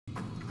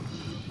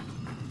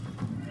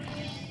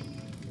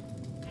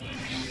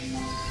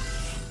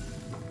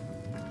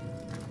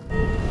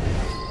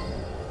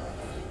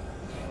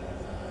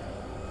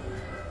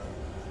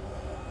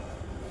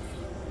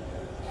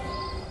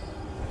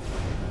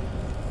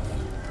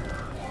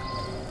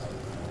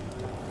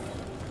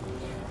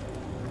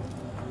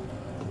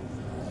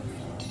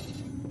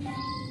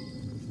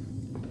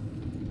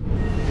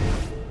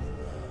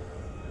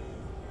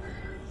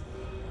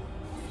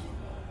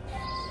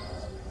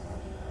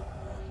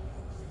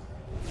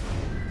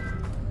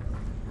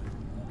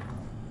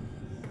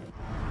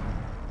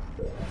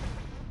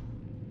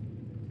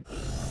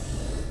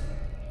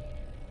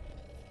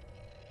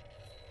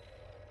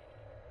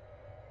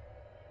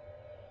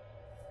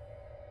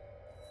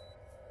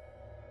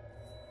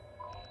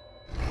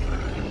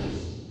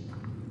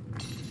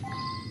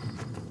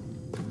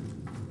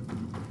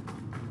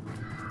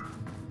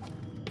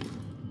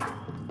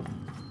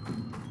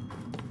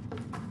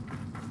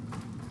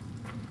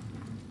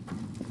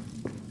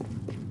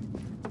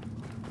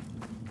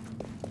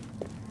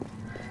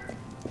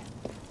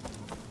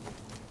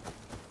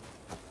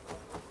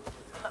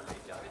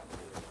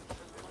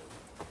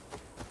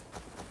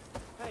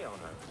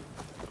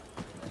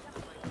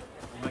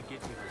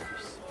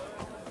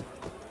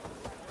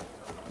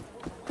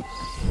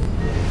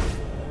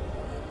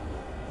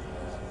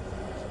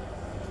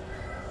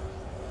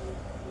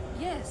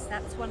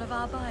that's one of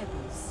our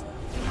Bibles.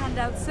 We hand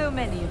out so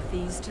many of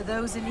these to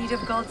those in need of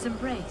God's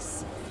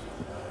embrace.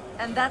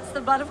 And that's the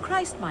blood of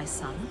Christ, my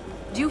son.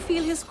 Do you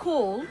feel his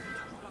call?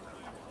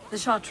 The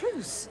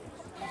chartreuse?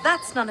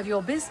 That's none of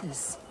your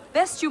business.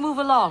 Best you move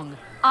along.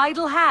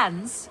 Idle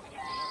hands.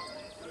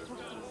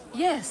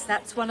 Yes,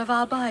 that's one of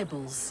our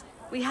Bibles.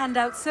 We hand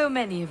out so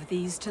many of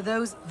these to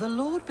those... The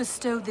Lord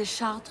bestowed this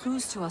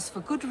chartreuse to us for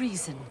good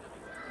reason.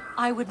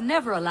 I would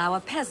never allow a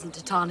peasant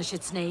to tarnish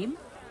its name.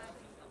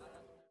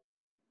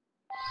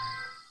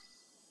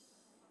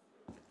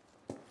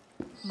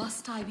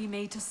 Must I be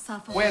made to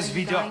suffer Where's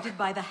when Vidocq? guided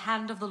by the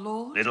hand of the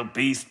Lord? Little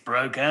beast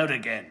broke out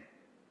again.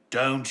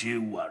 Don't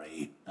you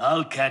worry.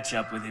 I'll catch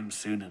up with him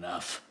soon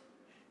enough.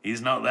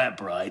 He's not that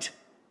bright.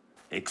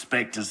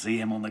 Expect to see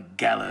him on the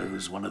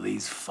gallows one of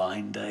these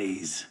fine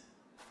days.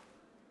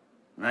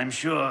 I'm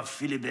sure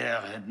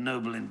Philibert had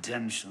noble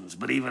intentions,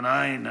 but even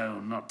I know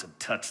not to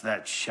touch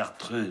that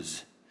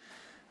chartreuse.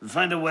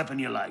 Find a weapon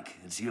you like.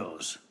 It's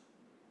yours.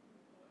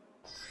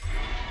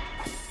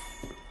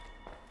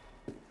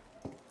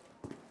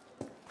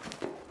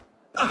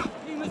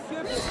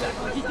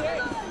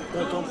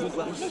 Content de vous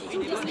voir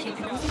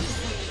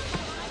ici.